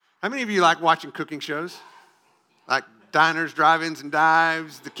How many of you like watching cooking shows? Like Diners, Drive-Ins, and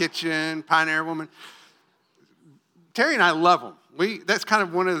Dives, The Kitchen, Pioneer Woman? Terry and I love them. That's kind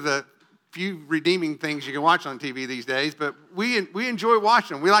of one of the few redeeming things you can watch on TV these days, but we enjoy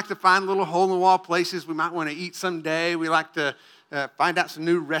watching them. We like to find little hole-in-the-wall places we might want to eat someday. We like to find out some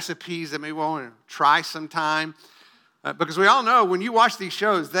new recipes that maybe we want to try sometime. Because we all know when you watch these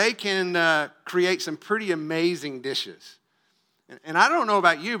shows, they can create some pretty amazing dishes. And I don't know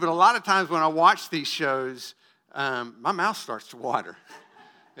about you, but a lot of times when I watch these shows, my mouth starts to water.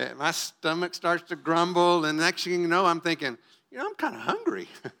 My stomach starts to grumble, and next thing you know, I'm thinking, I'm kind of hungry.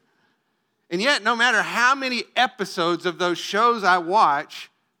 And yet, no matter how many episodes of those shows I watch,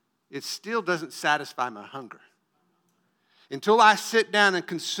 it still doesn't satisfy my hunger. Until I sit down and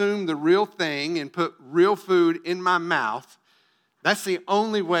consume the real thing and put real food in my mouth, that's the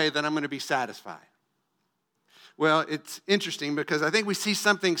only way that I'm going to be satisfied. Well, it's interesting because I think we see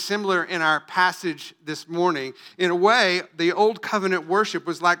something similar in our passage this morning. In a way, the old covenant worship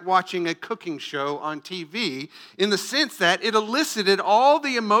was like watching a cooking show on TV in the sense that it elicited all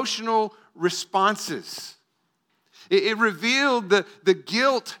the emotional responses. It revealed the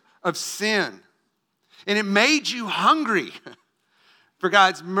guilt of sin. And it made you hungry for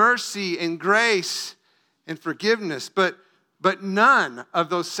God's mercy and grace and forgiveness. But none of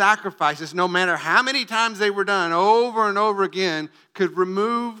those sacrifices, no matter how many times they were done over and over again, could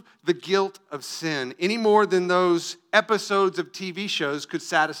remove the guilt of sin any more than those episodes of TV shows could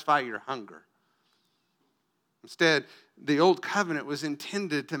satisfy your hunger. Instead, the old covenant was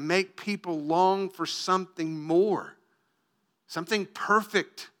intended to make people long for something more, something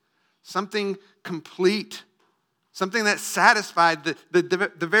perfect, something complete, something that satisfied the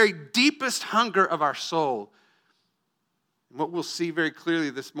very deepest hunger of our soul. And what we'll see very clearly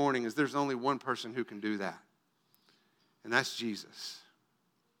this morning is there's only one person who can do that, and that's Jesus.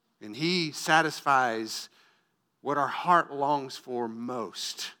 And he satisfies what our heart longs for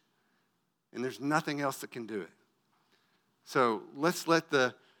most, and there's nothing else that can do it. So let's let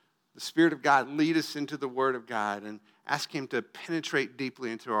the Spirit of God lead us into the Word of God and ask Him to penetrate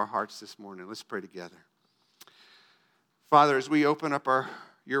deeply into our hearts this morning. Let's pray together. Father, as we open up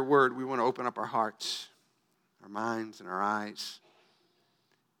your Word, we want to open up our hearts, our minds, and our eyes.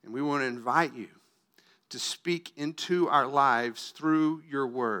 And we want to invite you to speak into our lives through your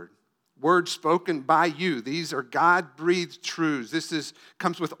Word. Words spoken by you. These are God-breathed truths. This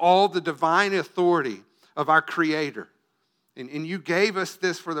comes with all the divine authority of our Creator. And you gave us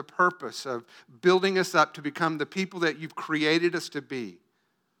this for the purpose of building us up to become the people that you've created us to be.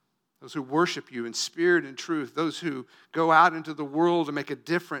 Those who worship you in spirit and truth. Those who go out into the world to make a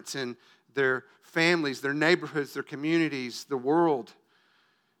difference in their families, their neighborhoods, their communities, the world.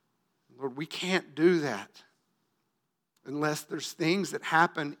 Lord, we can't do that unless there's things that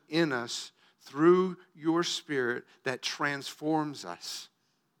happen in us through your Spirit that transforms us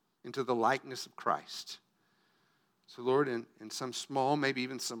into the likeness of Christ. So, Lord, in some small, maybe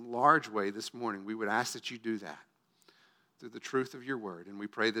even some large way this morning, we would ask that you do that through the truth of your word. And we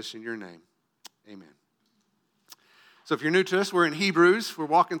pray this in your name. Amen. So if you're new to us, we're in Hebrews. We're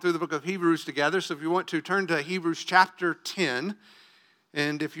walking through the book of Hebrews together. So if you want to turn to Hebrews chapter 10,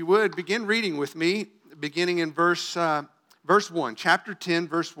 and if you would, begin reading with me, beginning in verse 1, chapter 10,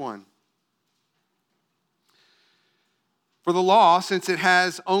 verse 1. For the law, since it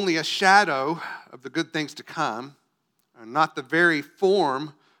has only a shadow of the good things to come, and not the very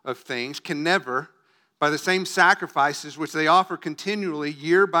form of things, can never, by the same sacrifices which they offer continually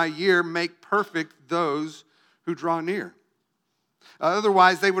year by year, make perfect those who draw near.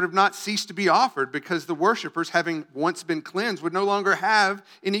 Otherwise, they would have not ceased to be offered, because the worshipers, having once been cleansed, would no longer have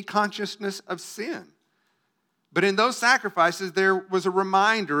any consciousness of sin. But in those sacrifices, there was a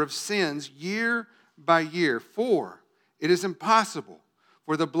reminder of sins year by year. For it is impossible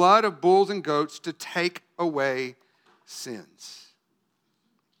for the blood of bulls and goats to take away sins.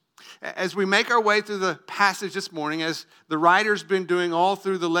 As we make our way through the passage this morning, as the writer's been doing all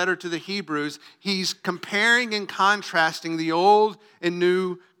through the letter to the Hebrews, he's comparing and contrasting the old and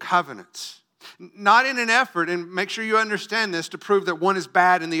new covenants. Not in an effort, and make sure you understand this, to prove that one is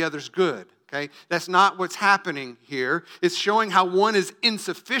bad and the other's good. Okay? That's not what's happening here. It's showing how one is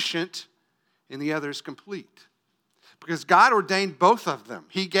insufficient and the other is complete. Because God ordained both of them.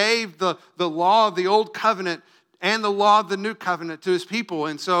 He gave the law of the old covenant and the law of the new covenant to his people.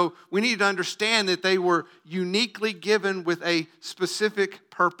 And so we need to understand that they were uniquely given with a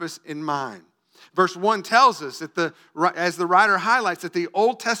specific purpose in mind. Verse 1 tells us that as the writer highlights, that the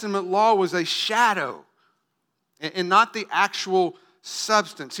Old Testament law was a shadow and not the actual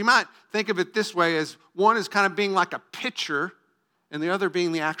substance. You might think of it this way, as one is kind of being like a picture, and the other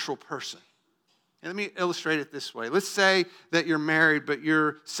being the actual person. And let me illustrate it this way. Let's say that you're married, but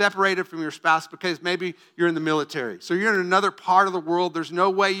you're separated from your spouse because maybe you're in the military. So you're in another part of the world. There's no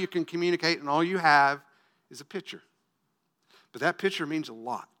way you can communicate, and all you have is a picture. But that picture means a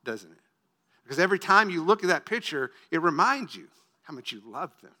lot, doesn't it? Because every time you look at that picture, it reminds you how much you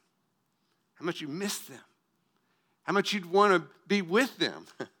love them, how much you miss them, how much you'd want to be with them.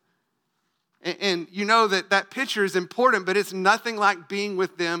 And you know that picture is important, but it's nothing like being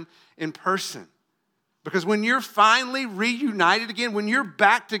with them in person. Because when you're finally reunited again, when you're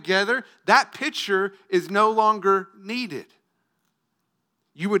back together, that picture is no longer needed.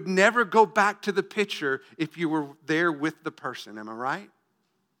 You would never go back to the picture if you were there with the person. Am I right?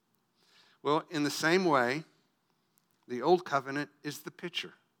 Well, in the same way, the old covenant is the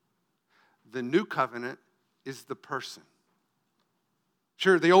picture. The new covenant is the person.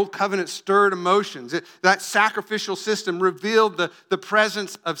 Sure, the old covenant stirred emotions. That sacrificial system revealed the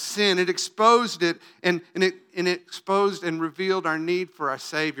presence of sin. It exposed it, and it exposed and revealed our need for our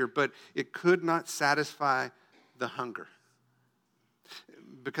Savior, but it could not satisfy the hunger.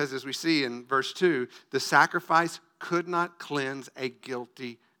 Because as we see in verse 2, the sacrifice could not cleanse a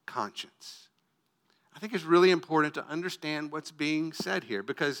guilty conscience. I think it's really important to understand what's being said here,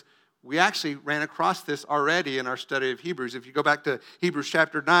 because we actually ran across this already in our study of Hebrews. If you go back to Hebrews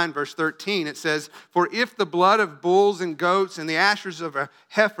chapter 9, verse 13, it says, "For if the blood of bulls and goats and the ashes of a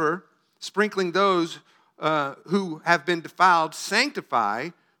heifer, sprinkling those who have been defiled, sanctify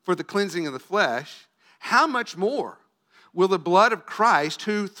for the cleansing of the flesh, how much more will the blood of Christ,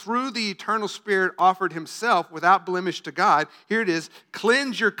 who through the eternal Spirit offered himself without blemish to God," here it is,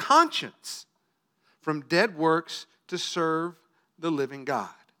 "cleanse your conscience from dead works to serve the living God."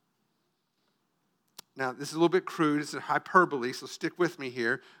 Now, this is a little bit crude. It's a hyperbole, so stick with me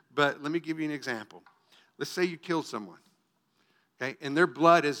here. But let me give you an example. Let's say you killed someone, okay, and their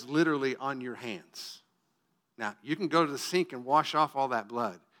blood is literally on your hands. Now, you can go to the sink and wash off all that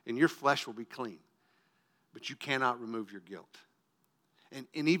blood, and your flesh will be clean. But you cannot remove your guilt. And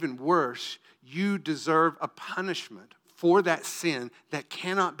even worse, you deserve a punishment for that sin that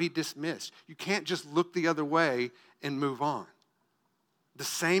cannot be dismissed. You can't just look the other way and move on. The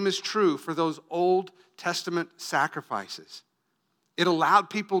same is true for those Old Testament sacrifices. It allowed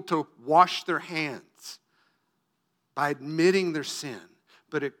people to wash their hands by admitting their sin,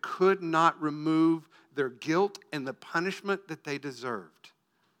 but it could not remove their guilt and the punishment that they deserved.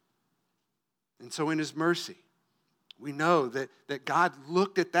 And so in his mercy, we know that God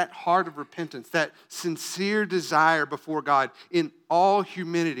looked at that heart of repentance, that sincere desire before God in all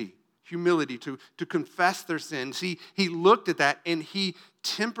humility to confess their sins. He looked at that and he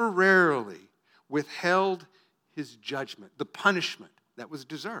temporarily withheld his judgment, the punishment that was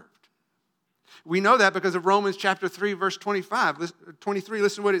deserved. We know that because of Romans chapter 3, verse 23.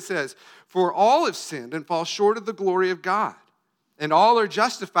 Listen to what it says. "For all have sinned and fall short of the glory of God, and all are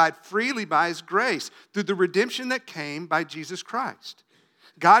justified freely by his grace through the redemption that came by Jesus Christ.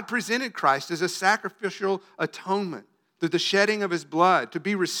 God presented Christ as a sacrificial atonement through the shedding of his blood to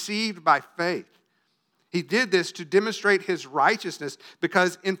be received by faith. He did this to demonstrate his righteousness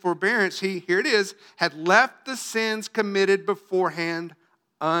because in forbearance he, here it is, had left the sins committed beforehand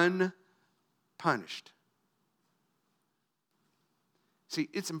unpunished." See,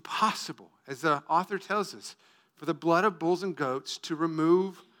 it's impossible, as the author tells us, for the blood of bulls and goats to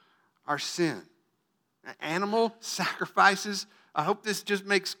remove our sin. Animal sacrifices, I hope this just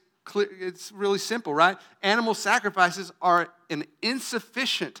makes clear, it's really simple, right? Animal sacrifices are an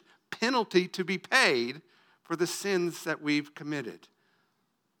insufficient penalty to be paid for the sins that we've committed.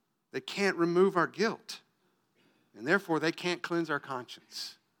 They can't remove our guilt, and therefore they can't cleanse our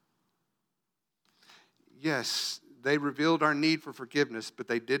conscience. Yes, they revealed our need for forgiveness, but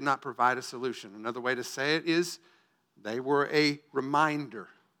they did not provide a solution. Another way to say it is they were a reminder,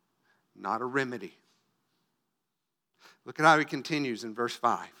 not a remedy. Look at how he continues in verse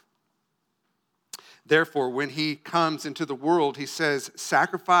 5. "Therefore, when he comes into the world, he says,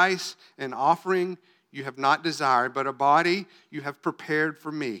 'Sacrifice and offering you have not desired, but a body you have prepared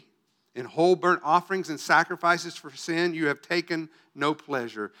for me. In whole burnt offerings and sacrifices for sin you have taken no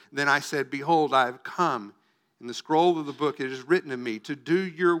pleasure.' Then I said, 'Behold, I have come. In the scroll of the book it is written of me, to do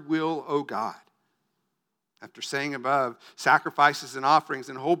your will, O God.' After saying above, sacrifices and offerings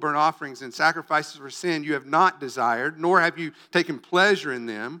and whole burnt offerings and sacrifices for sin you have not desired, nor have you taken pleasure in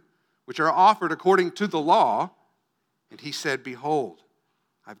them, which are offered according to the law. And he said, 'Behold,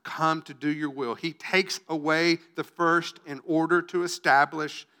 I've come to do your will.'" He takes away the first in order to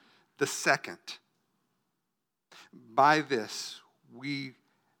establish the second. By this, we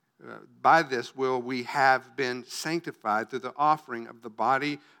by this will we have been sanctified through the offering of the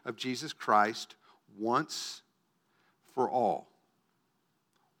body of Jesus Christ once for all.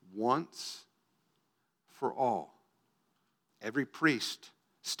 Once for all. Every priest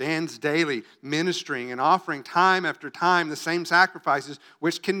stands daily ministering and offering time after time the same sacrifices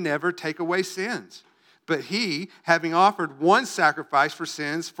which can never take away sins. But he, having offered one sacrifice for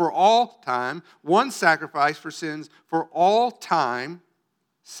sins for all time, one sacrifice for sins for all time,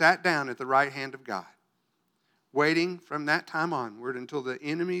 sat down at the right hand of God, waiting from that time onward until the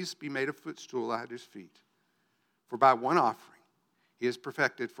enemies be made a footstool at his feet. For by one offering he is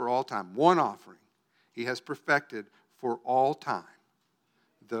perfected for all time. One offering he has perfected for all time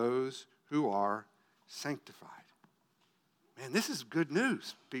those who are sanctified. Man, this is good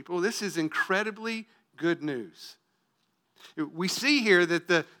news, people. This is incredibly good news. We see here that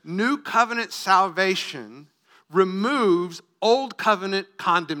the new covenant salvation removes old covenant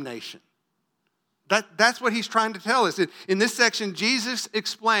condemnation. That's what he's trying to tell us. In this section, Jesus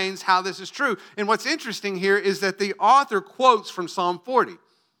explains how this is true. And what's interesting here is that the author quotes from Psalm 40.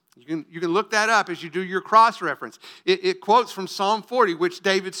 You can look that up as you do your cross-reference. It quotes from Psalm 40, which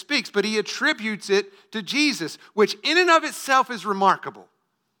David speaks, but he attributes it to Jesus, which in and of itself is remarkable.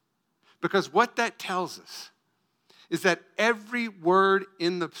 Because what that tells us is that every word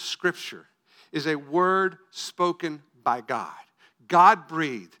in the Scripture is a word spoken by God. God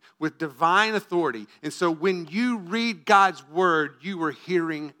breathed with divine authority. And so when you read God's word, you are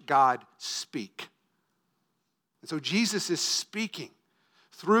hearing God speak. And so Jesus is speaking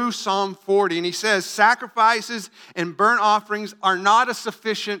through Psalm 40, and he says, sacrifices and burnt offerings are not a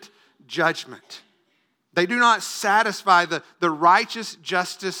sufficient judgment. They do not satisfy the righteous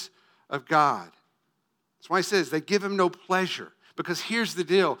justice of God. That's why he says they give him no pleasure. Because here's the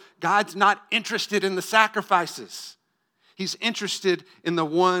deal, God's not interested in the sacrifices. He's interested in the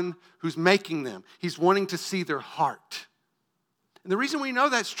one who's making them. He's wanting to see their heart. And the reason we know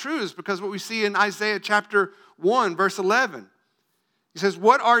that's true is because what we see in Isaiah chapter 1, verse 11. He says,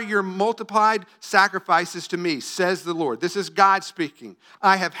 what are your multiplied sacrifices to me, says the Lord. This is God speaking.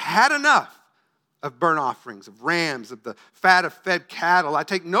 I have had enough of burnt offerings, of rams, of the fat of fed cattle. I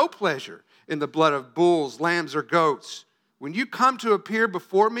take no pleasure in the blood of bulls, lambs, or goats. When you come to appear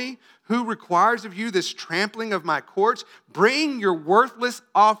before me, who requires of you this trampling of my courts? Bring your worthless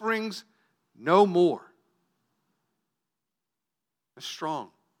offerings no more. That's strong.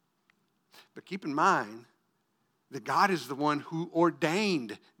 But keep in mind that God is the one who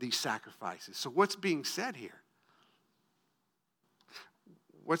ordained these sacrifices. So what's being said here?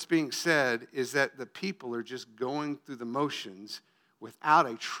 What's being said is that the people are just going through the motions without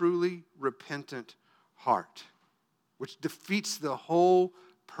a truly repentant heart, which defeats the whole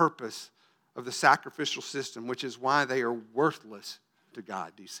purpose of the sacrificial system, which is why they are worthless to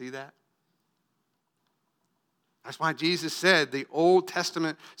God. Do you see that? That's why Jesus said the Old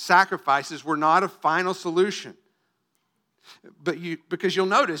Testament sacrifices were not a final solution. Because you'll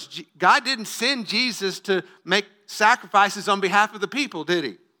notice, God didn't send Jesus to make sacrifices on behalf of the people, did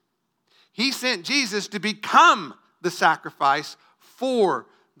he? He sent Jesus to become the sacrifice for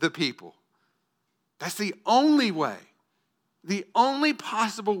the people. That's the only way, the only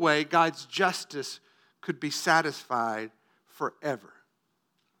possible way God's justice could be satisfied forever.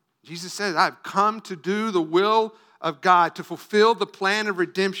 Jesus says, I've come to do the will of God, to fulfill the plan of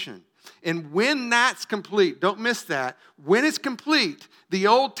redemption. And when that's complete, don't miss that, when it's complete, the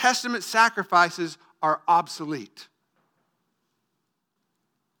Old Testament sacrifices are obsolete.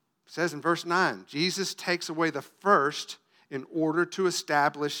 It says in verse 9, Jesus takes away the first in order to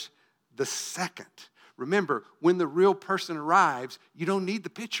establish the second. Remember, when the real person arrives, you don't need the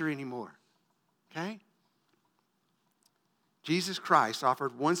picture anymore. Okay? Jesus Christ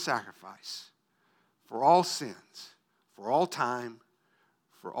offered one sacrifice for all sins, for all time,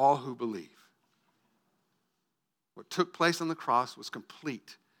 for all who believe. What took place on the cross was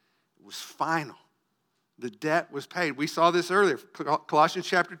complete. It was final. The debt was paid. We saw this earlier, Colossians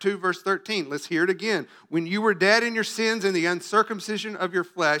chapter 2, verse 13. Let's hear it again. When you were dead in your sins and the uncircumcision of your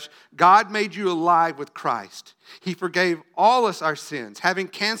flesh, God made you alive with Christ. He forgave all us our sins, having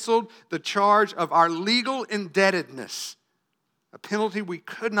canceled the charge of our legal indebtedness, a penalty we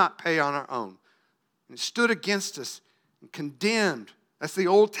could not pay on our own. And it stood against us and condemned. That's the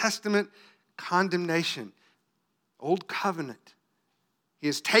Old Testament condemnation, Old Covenant. He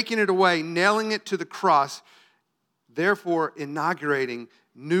has taken it away, nailing it to the cross, therefore inaugurating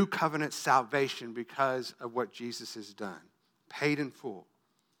new covenant salvation because of what Jesus has done. Paid in full,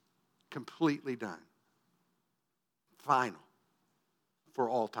 completely done, final, for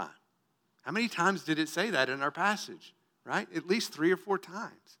all time. How many times did it say that in our passage? right? At least 3 or 4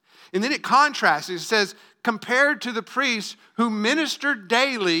 times. And then it contrasts. It says, compared to the priests who ministered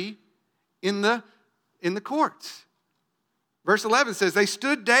daily in the courts. Verse 11 says, they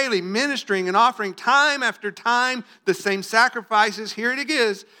stood daily ministering and offering time after time the same sacrifices, here it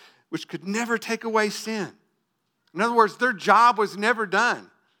is, which could never take away sin. In other words, their job was never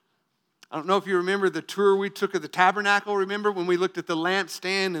done. I don't know if you remember the tour we took of the tabernacle. Remember when we looked at the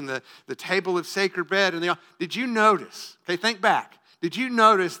lampstand and the table of sacred bread? Did you notice, okay, think back. Did you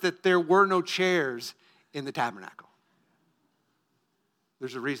notice that there were no chairs in the tabernacle?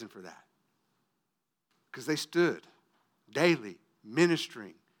 There's a reason for that. Because they stood daily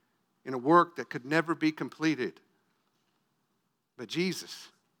ministering in a work that could never be completed. But Jesus,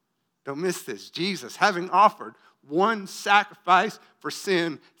 don't miss this, Jesus, having offered one sacrifice for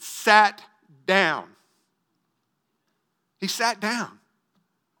sin, sat down. He sat down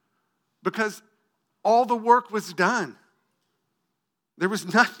because all the work was done. There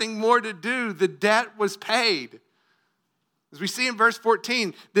was nothing more to do. The debt was paid. As we see in verse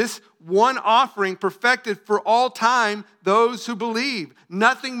 14, this one offering perfected for all time those who believe.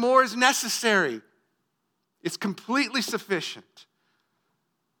 Nothing more is necessary. It's completely sufficient.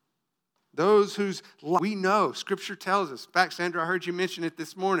 Those whose we know, Scripture tells us. In fact, Sandra, I heard you mention it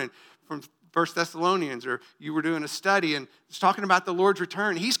this morning from 1 Thessalonians, or you were doing a study and it's talking about the Lord's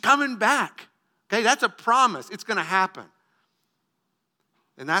return. He's coming back. Okay, that's a promise. It's going to happen.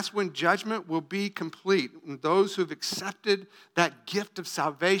 And that's when judgment will be complete. And those who have accepted that gift of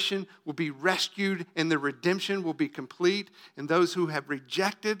salvation will be rescued and the redemption will be complete. And those who have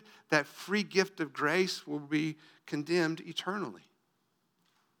rejected that free gift of grace will be condemned eternally.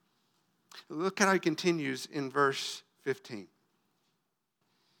 Look how he continues in verse 15.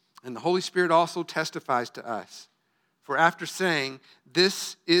 And the Holy Spirit also testifies to us. For after saying,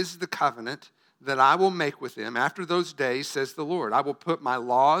 this is the covenant that I will make with them after those days, says the Lord. I will put my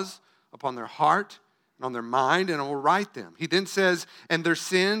laws upon their heart and on their mind, and I will write them. He then says, and their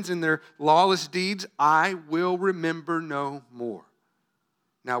sins and their lawless deeds I will remember no more.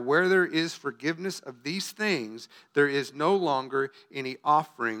 Now where there is forgiveness of these things, there is no longer any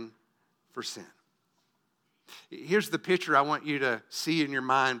offering for sin. Here's the picture I want you to see in your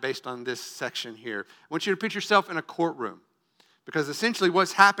mind based on this section here. I want you to put yourself in a courtroom. Because essentially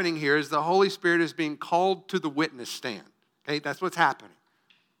what's happening here is the Holy Spirit is being called to the witness stand. Okay, that's what's happening.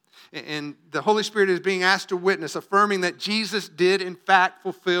 And the Holy Spirit is being asked to witness, affirming that Jesus did in fact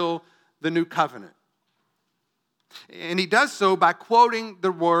fulfill the new covenant. And he does so by quoting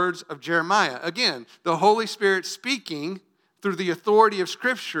the words of Jeremiah. Again, the Holy Spirit speaking through the authority of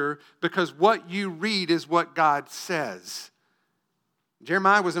Scripture, because what you read is what God says.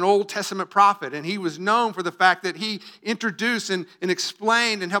 Jeremiah was an Old Testament prophet, and he was known for the fact that he introduced and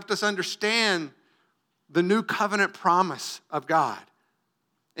explained and helped us understand the new covenant promise of God.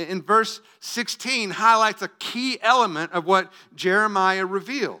 In verse 16 highlights a key element of what Jeremiah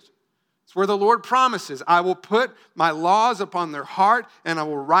revealed. It's where the Lord promises, I will put my laws upon their heart and I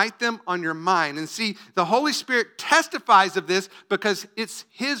will write them on your mind. And see, the Holy Spirit testifies of this because it's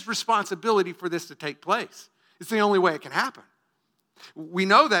his responsibility for this to take place. It's the only way it can happen. We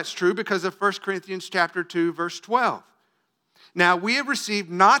know that's true because of 1 Corinthians chapter 2, verse 12. Now we have received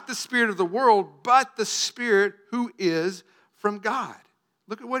not the spirit of the world, but the Spirit who is from God.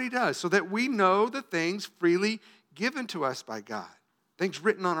 Look at what he does. So that we know the things freely given to us by God. Things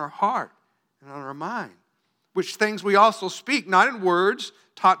written on our heart and on our mind. Which things we also speak, not in words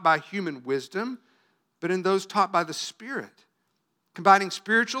taught by human wisdom, but in those taught by the Spirit. Combining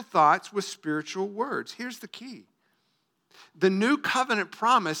spiritual thoughts with spiritual words. Here's the key. The new covenant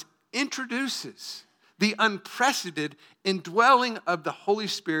promise introduces the unprecedented indwelling of the Holy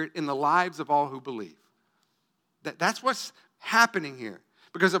Spirit in the lives of all who believe. That's what's happening here.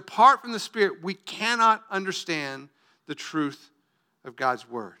 Because apart from the Spirit, we cannot understand the truth of God's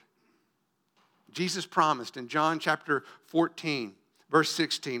Word. Jesus promised in John chapter 14, verse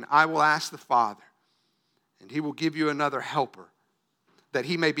 16, I will ask the Father, and he will give you another helper, that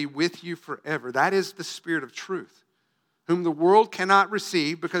he may be with you forever. That is the Spirit of truth, whom the world cannot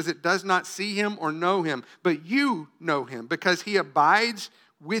receive because it does not see him or know him. But you know him because he abides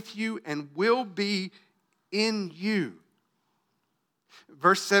with you and will be in you.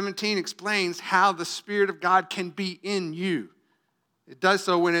 Verse 17 explains how the Spirit of God can be in you. It does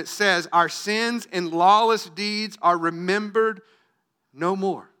so when it says, our sins and lawless deeds are remembered no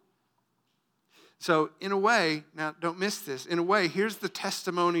more. So in a way, now don't miss this, in a way, here's the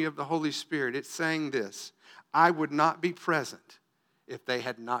testimony of the Holy Spirit. It's saying this, I would not be present if they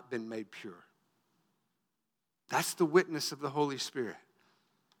had not been made pure. That's the witness of the Holy Spirit.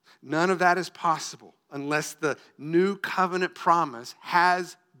 None of that is possible unless the new covenant promise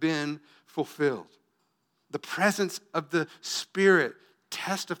has been fulfilled. The presence of the Spirit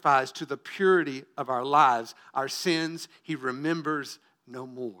testifies to the purity of our lives. Our sins He remembers no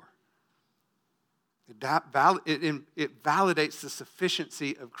more. It validates the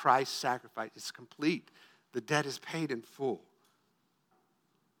sufficiency of Christ's sacrifice. It's complete. The debt is paid in full.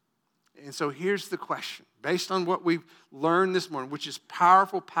 And so here's the question. Based on what we've learned this morning, which is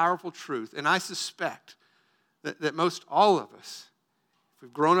powerful, powerful truth, and I suspect that most all of us, if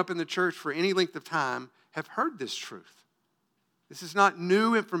we've grown up in the church for any length of time, have heard this truth. This is not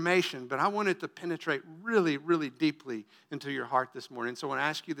new information, but I want it to penetrate really, really deeply into your heart this morning. So I want to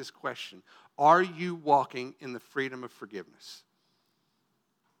ask you this question. Are you walking in the freedom of forgiveness?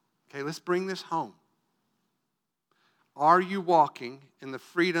 Okay, let's bring this home. Are you walking in the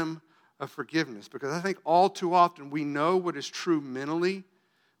freedom of forgiveness? Because I think all too often we know what is true mentally,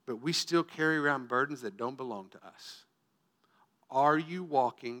 but we still carry around burdens that don't belong to us. Are you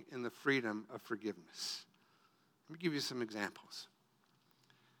walking in the freedom of forgiveness? Let me give you some examples.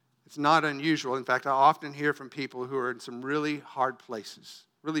 It's not unusual. In fact, I often hear from people who are in some really hard places,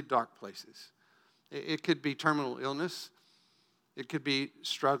 really dark places. It could be terminal illness. It could be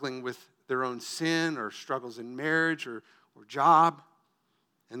struggling with their own sin or struggles in marriage or job.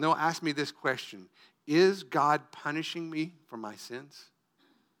 And they'll ask me this question: is God punishing me for my sins?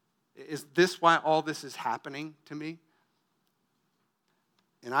 Is this why all this is happening to me?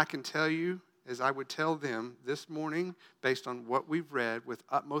 And I can tell you, as I would tell them this morning, based on what we've read with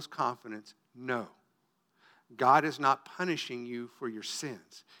utmost confidence, no. God is not punishing you for your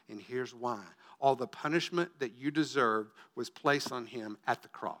sins. And here's why. All the punishment that you deserved was placed on Him at the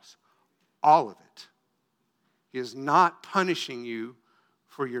cross. All of it. He is not punishing you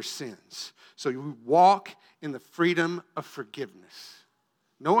for your sins. So you walk in the freedom of forgiveness,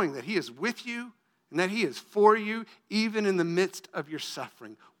 knowing that He is with you and that He is for you, even in the midst of your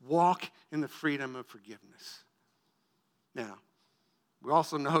suffering. Walk in the freedom of forgiveness. Now, we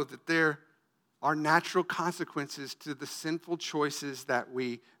also know that there are natural consequences to the sinful choices that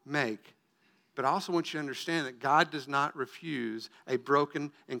we make. But I also want you to understand that God does not refuse a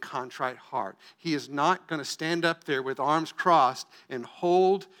broken and contrite heart. He is not going to stand up there with arms crossed and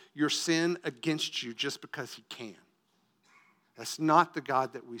hold your sin against you just because He can. That's not the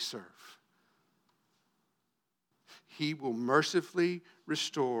God that we serve. He will mercifully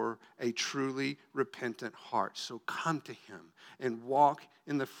restore a truly repentant heart. So come to Him and walk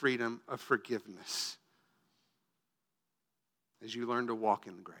in the freedom of forgiveness as you learn to walk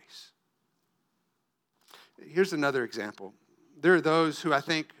in grace. Here's another example. There are those who I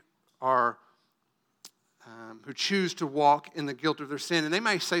think are, who choose to walk in the guilt of their sin. And they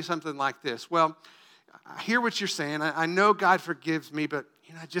may say something like this: well, I hear what you're saying. I know God forgives me, but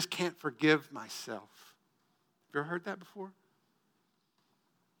I just can't forgive myself. Have you ever heard that before?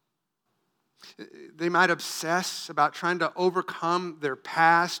 They might obsess about trying to overcome their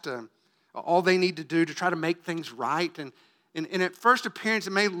past, all they need to do to try to make things right. And at first appearance,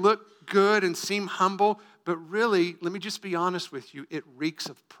 it may look good and seem humble, but really, let me just be honest with you, it reeks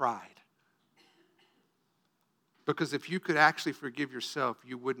of pride. Because if you could actually forgive yourself,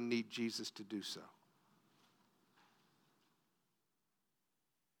 you wouldn't need Jesus to do so.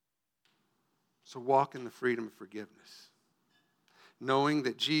 So walk in the freedom of forgiveness, knowing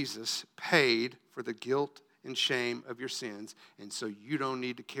that Jesus paid for the guilt and shame of your sins, and so you don't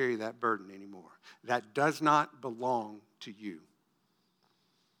need to carry that burden anymore. That does not belong to you.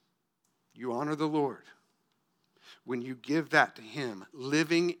 You honor the Lord when you give that to Him,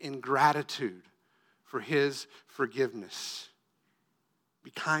 living in gratitude for His forgiveness.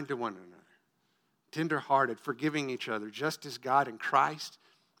 Be kind to one another, tender-hearted, forgiving each other, just as God in Christ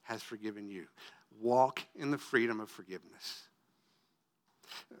has forgiven you. Walk in the freedom of forgiveness.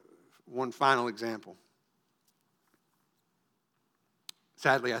 One final example.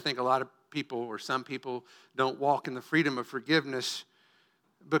 Sadly, I think a lot of people, or some people, don't walk in the freedom of forgiveness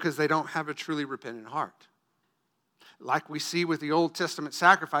because they don't have a truly repentant heart. Like we see with the Old Testament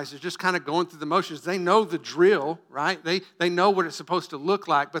sacrifices, just kind of going through the motions. They know the drill, right? They know what it's supposed to look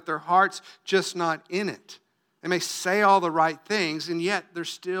like, but their heart's just not in it. They may say all the right things, and yet they're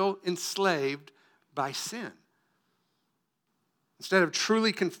still enslaved by sin. Instead of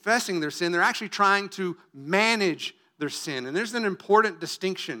truly confessing their sin, they're actually trying to manage their sin. And there's an important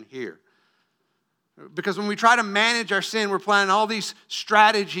distinction here. Because when we try to manage our sin, we're planning all these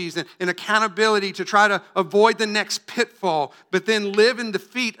strategies and accountability to try to avoid the next pitfall, but then live in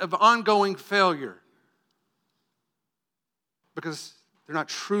defeat of ongoing failure. Because they're not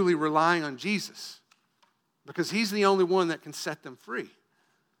truly relying on Jesus. Because He's the only one that can set them free.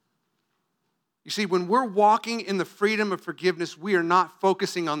 You see, when we're walking in the freedom of forgiveness, we are not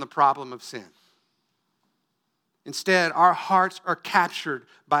focusing on the problem of sin. Instead, our hearts are captured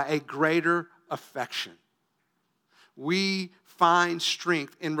by a greater affection. We find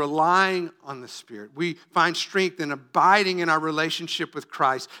strength in relying on the Spirit. We find strength in abiding in our relationship with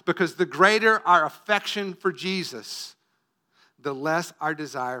Christ, because the greater our affection for Jesus, the less our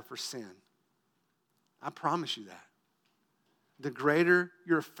desire for sin. I promise you that. The greater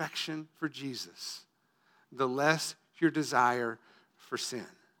your affection for Jesus, the less your desire for sin.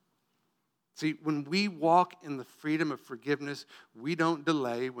 See, when we walk in the freedom of forgiveness, we don't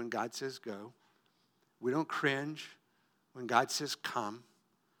delay when God says go. We don't cringe when God says come.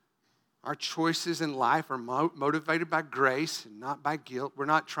 Our choices in life are motivated by grace and not by guilt. We're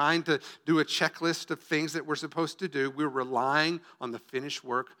not trying to do a checklist of things that we're supposed to do. We're relying on the finished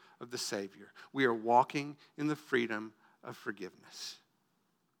work of the Savior. We are walking in the freedom of forgiveness.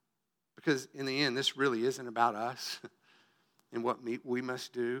 Because in the end, this really isn't about us and what we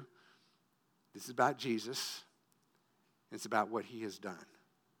must do. This is about Jesus. It's about what he has done.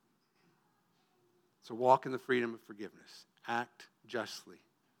 So walk in the freedom of forgiveness. Act justly.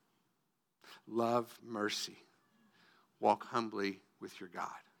 Love mercy. Walk humbly with your God.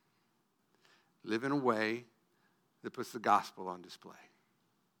 Live in a way that puts the gospel on display.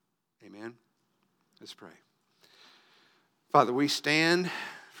 Amen? Let's pray. Father, we stand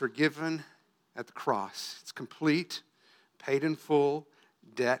forgiven at the cross. It's complete, paid in full.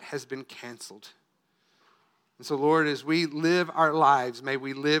 Debt has been canceled. And so, Lord, as we live our lives, may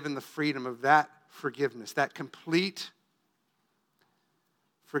we live in the freedom of that forgiveness, that complete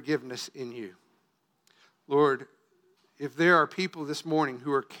forgiveness in you. Lord, if there are people this morning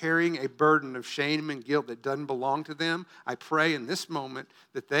who are carrying a burden of shame and guilt that doesn't belong to them, I pray in this moment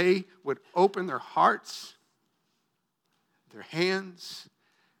that they would open their hearts, their hands,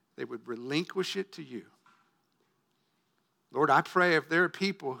 they would relinquish it to you. Lord, I pray if there are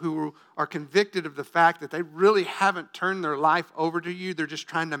people who are convicted of the fact that they really haven't turned their life over to you, they're just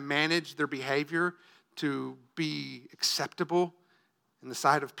trying to manage their behavior to be acceptable in the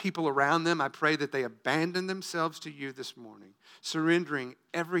sight of people around them, I pray that they abandon themselves to you this morning, surrendering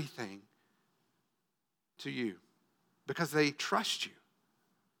everything to you because they trust you.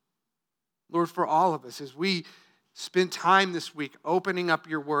 Lord, for all of us, as we spend time this week opening up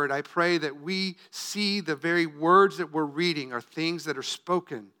your word, I pray that we see the very words that we're reading are things that are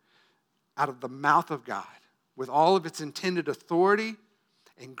spoken out of the mouth of God with all of its intended authority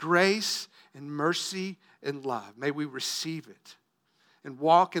and grace and mercy and love. May we receive it and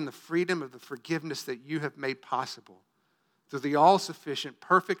walk in the freedom of the forgiveness that you have made possible through the all-sufficient,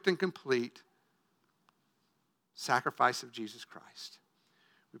 perfect, and complete sacrifice of Jesus Christ.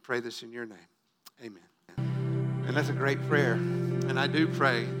 We pray this in your name. Amen. And that's a great prayer. And I do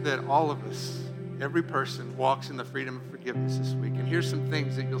pray that all of us, every person, walks in the freedom of forgiveness this week. And here's some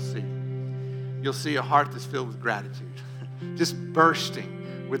things that you'll see. You'll see a heart that's filled with gratitude, just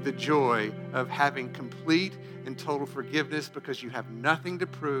bursting with the joy of having complete and total forgiveness because you have nothing to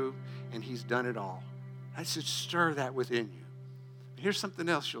prove and he's done it all. That should stir that within you. Here's something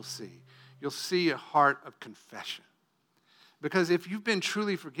else you'll see. You'll see a heart of confession. Because if you've been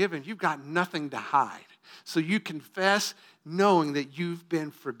truly forgiven, you've got nothing to hide. So you confess knowing that you've been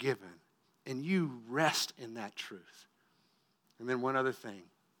forgiven, and you rest in that truth. And then one other thing,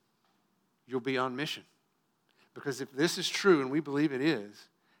 you'll be on mission. Because if this is true, and we believe it is,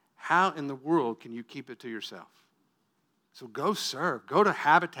 how in the world can you keep it to yourself? So go serve, go to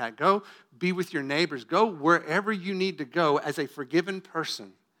Habitat, go be with your neighbors, go wherever you need to go as a forgiven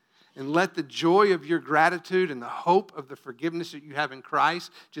person. And let the joy of your gratitude and the hope of the forgiveness that you have in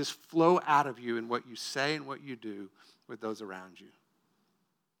Christ just flow out of you in what you say and what you do with those around you.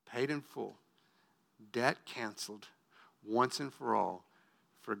 Paid in full, debt canceled, once and for all,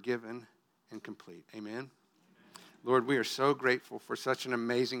 forgiven and complete. Amen? Lord, we are so grateful for such an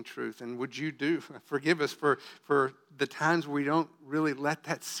amazing truth. And would you forgive us for the times we don't really let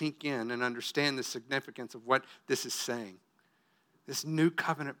that sink in and understand the significance of what this is saying. This new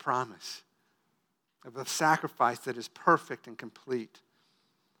covenant promise of a sacrifice that is perfect and complete.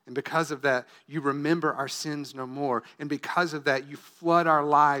 And because of that, you remember our sins no more. And because of that, you flood our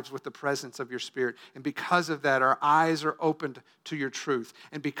lives with the presence of your Spirit. And because of that, our eyes are opened to your truth.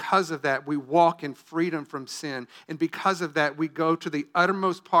 And because of that, we walk in freedom from sin. And because of that, we go to the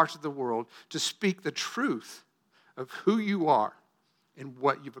uttermost parts of the world to speak the truth of who you are and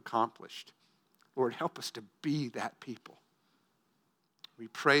what you've accomplished. Lord, help us to be that people. We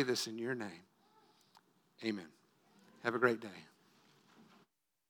pray this in your name. Amen. Have a great day.